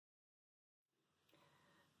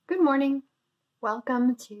Good morning.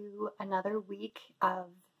 Welcome to another week of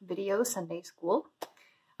Video Sunday School.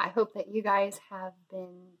 I hope that you guys have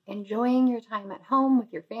been enjoying your time at home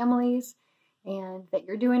with your families and that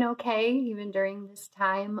you're doing okay even during this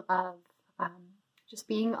time of just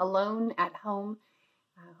being alone at home.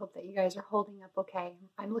 I hope that you guys are holding up okay.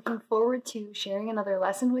 I'm looking forward to sharing another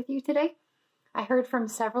lesson with you today. I heard from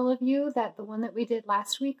several of you that the one that we did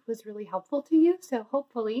last week was really helpful to you, so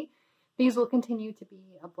hopefully these will continue to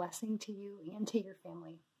be a blessing to you and to your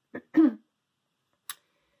family.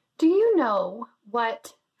 Do you know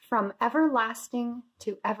what from everlasting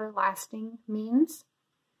to everlasting means?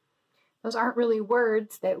 Those aren't really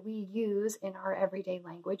words that we use in our everyday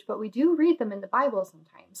language, but we do read them in the Bible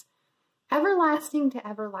sometimes. Everlasting to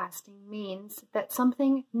everlasting means that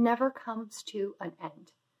something never comes to an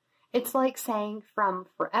end. It's like saying from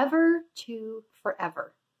forever to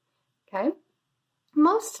forever, okay?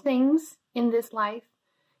 Most things in this life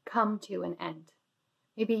come to an end.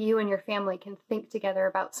 Maybe you and your family can think together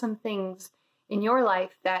about some things in your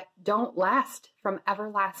life that don't last from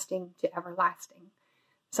everlasting to everlasting.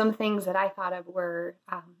 Some things that I thought of were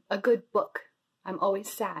a good book. I'm always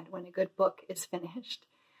sad when a good book is finished.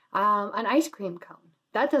 An ice cream cone.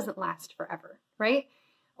 That doesn't last forever, right?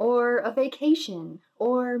 Or a vacation,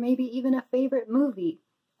 or maybe even a favorite movie.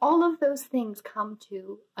 All of those things come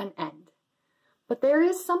to an end. But there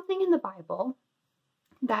is something in the Bible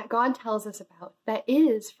that God tells us about that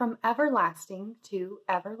is from everlasting to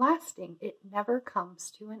everlasting. It never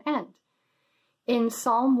comes to an end. In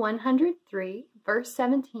Psalm 103, verse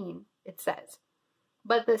 17, it says,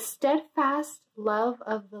 "But the steadfast love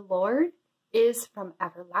of the Lord is from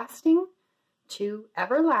everlasting to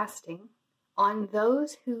everlasting on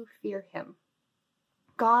those who fear him."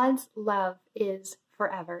 God's love is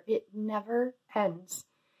forever. It never ends.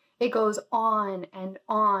 It goes on, and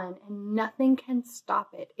nothing can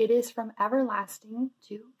stop it. It is from everlasting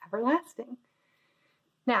to everlasting.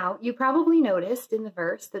 Now, you probably noticed in the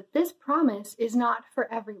verse that this promise is not for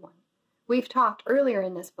everyone. We've talked earlier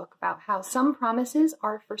in this book about how some promises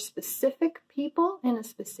are for specific people in a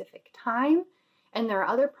specific time, and there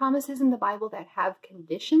are other promises in the Bible that have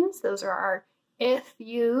conditions. Those are our if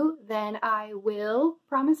you, then I will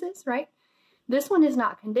promises, right? This one is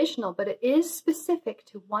not conditional, but it is specific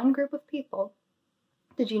to one group of people.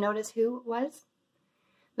 Did you notice who it was?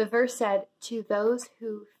 The verse said, to those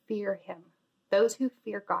who fear him, those who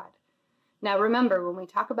fear God. Now remember, when we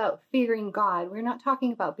talk about fearing God, we're not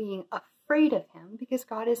talking about being afraid of him because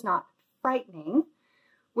God is not frightening.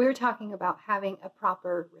 We're talking about having a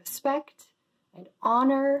proper respect and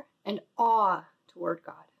honor and awe toward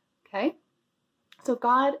God, okay? So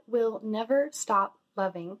God will never stop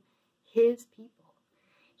loving his people.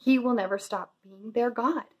 He will never stop being their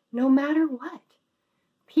God, no matter what.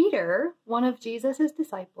 Peter, one of Jesus'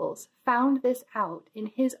 disciples, found this out in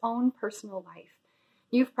his own personal life.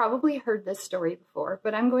 You've probably heard this story before,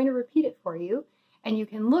 but I'm going to repeat it for you, and you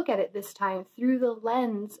can look at it this time through the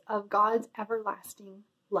lens of God's everlasting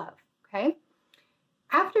love, okay?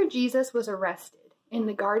 After Jesus was arrested in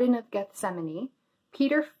the Garden of Gethsemane,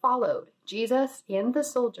 Peter followed Jesus and the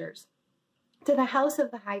soldiers to the house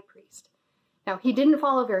of the high priest. Now, he didn't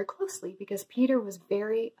follow very closely because Peter was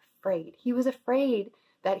very afraid. He was afraid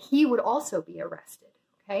that he would also be arrested,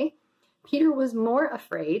 okay? Peter was more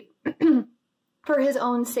afraid for his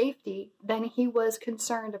own safety than he was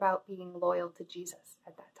concerned about being loyal to Jesus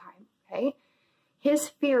at that time, okay? His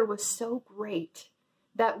fear was so great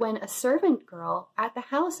that when a servant girl at the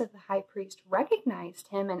house of the high priest recognized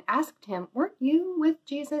him and asked him, "Weren't you with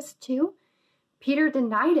Jesus too?" Peter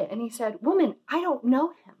denied it, and he said, "Woman, I don't know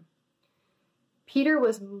him." Peter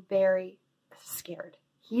was very scared.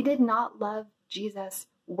 He did not love Jesus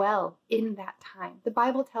well in that time. The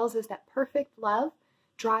Bible tells us that perfect love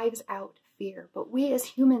drives out fear, but we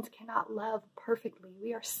as humans cannot love perfectly.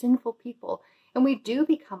 We are sinful people, and we do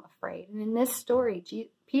become afraid. And in this story,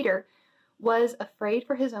 Peter was afraid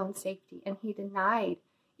for his own safety, and he denied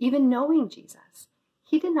even knowing Jesus.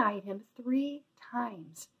 He denied him 3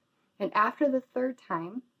 times. And after the 3rd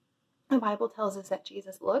time, the Bible tells us that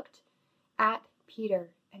Jesus looked at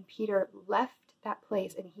Peter, and Peter left that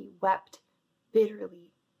place and he wept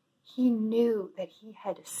bitterly. He knew that he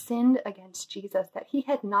had sinned against Jesus, that he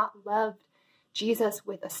had not loved Jesus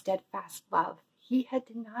with a steadfast love. He had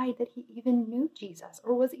denied that he even knew Jesus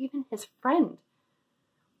or was even his friend.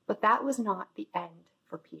 But that was not the end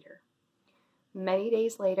for Peter. Many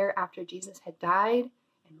days later, after Jesus had died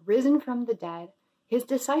and risen from the dead, his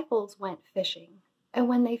disciples went fishing. And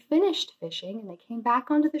when they finished fishing and they came back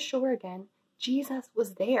onto the shore again, Jesus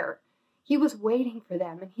was there. He was waiting for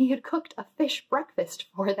them, and he had cooked a fish breakfast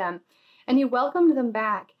for them. And he welcomed them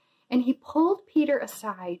back, and he pulled Peter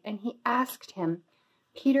aside, and he asked him,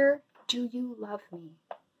 Peter, do you love me?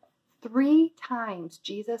 3 times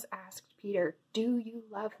Jesus asked Peter, do you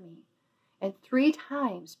love me? And 3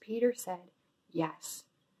 times Peter said, yes.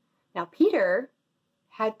 Now Peter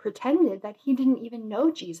had pretended that he didn't even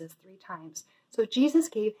know Jesus 3 times. So Jesus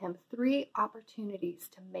gave him 3 opportunities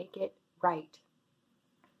to make it right.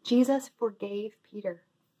 Jesus forgave Peter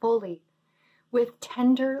fully. With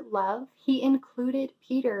tender love, he included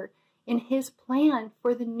Peter in his plan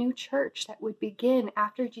for the new church that would begin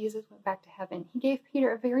after Jesus went back to heaven. He gave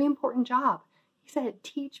Peter a very important job. He said,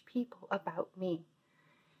 teach people about me.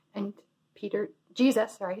 And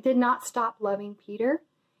Jesus did not stop loving Peter,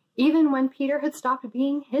 even when Peter had stopped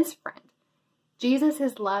being his friend.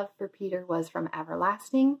 Jesus' love for Peter was from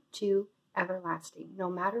everlasting to everlasting, no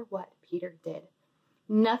matter what Peter did.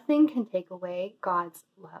 Nothing can take away God's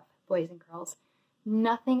love, boys and girls.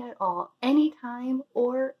 Nothing at all, anytime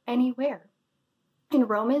or anywhere. In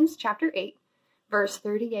Romans chapter 8, verse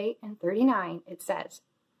 38 and 39, it says,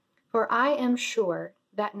 for I am sure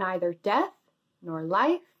that neither death, nor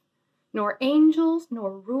life, nor angels,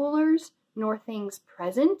 nor rulers, nor things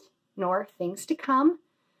present, nor things to come,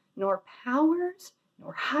 nor powers,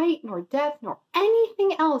 nor height, nor depth, nor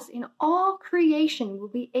anything else in all creation will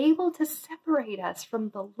be able to separate us from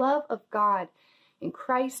the love of God in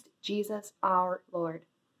Christ Jesus our Lord.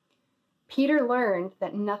 Peter learned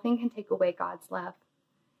that nothing can take away God's love,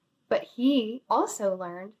 but he also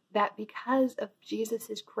learned that because of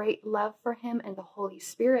Jesus' great love for him and the Holy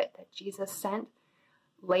Spirit that Jesus sent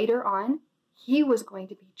later on, he was going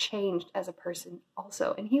to be changed as a person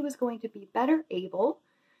also, and he was going to be better able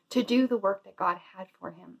to do the work that God had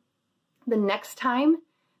for him. The next time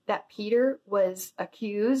that Peter was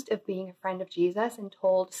accused of being a friend of Jesus and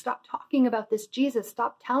told, stop talking about this Jesus,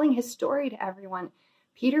 stop telling his story to everyone,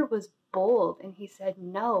 Peter was bold and he said,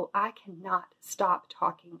 no, I cannot stop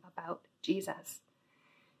talking about Jesus.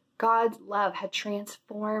 God's love had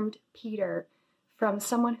transformed Peter from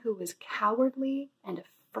someone who was cowardly and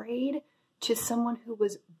afraid to someone who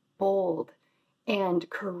was bold and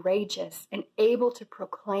courageous and able to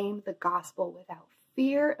proclaim the gospel without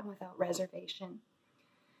fear and without reservation.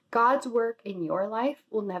 God's work in your life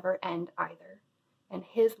will never end either, and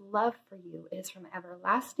his love for you is from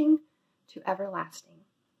everlasting to everlasting.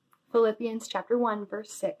 Philippians chapter 1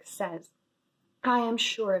 verse 6 says, I am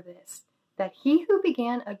sure of this, that he who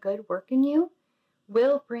began a good work in you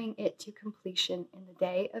will bring it to completion in the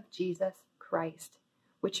day of Jesus Christ,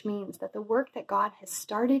 which means that the work that God has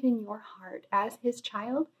started in your heart as his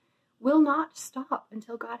child will not stop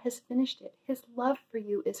until God has finished it. His love for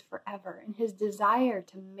you is forever, and his desire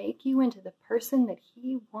to make you into the person that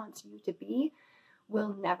he wants you to be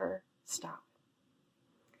will never stop.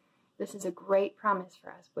 This is a great promise for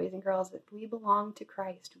us, boys and girls. If we belong to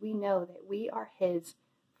Christ, we know that we are his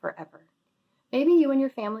forever. Maybe you and your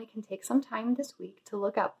family can take some time this week to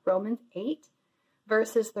look up Romans 8,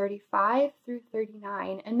 verses 35 through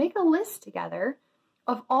 39, and make a list together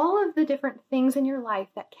of all of the different things in your life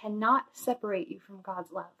that cannot separate you from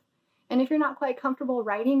God's love. And if you're not quite comfortable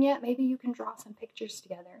writing yet, maybe you can draw some pictures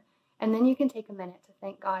together, and then you can take a minute to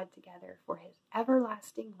thank God together for his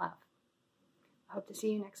everlasting love. I hope to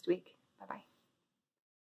see you next week. Bye-bye.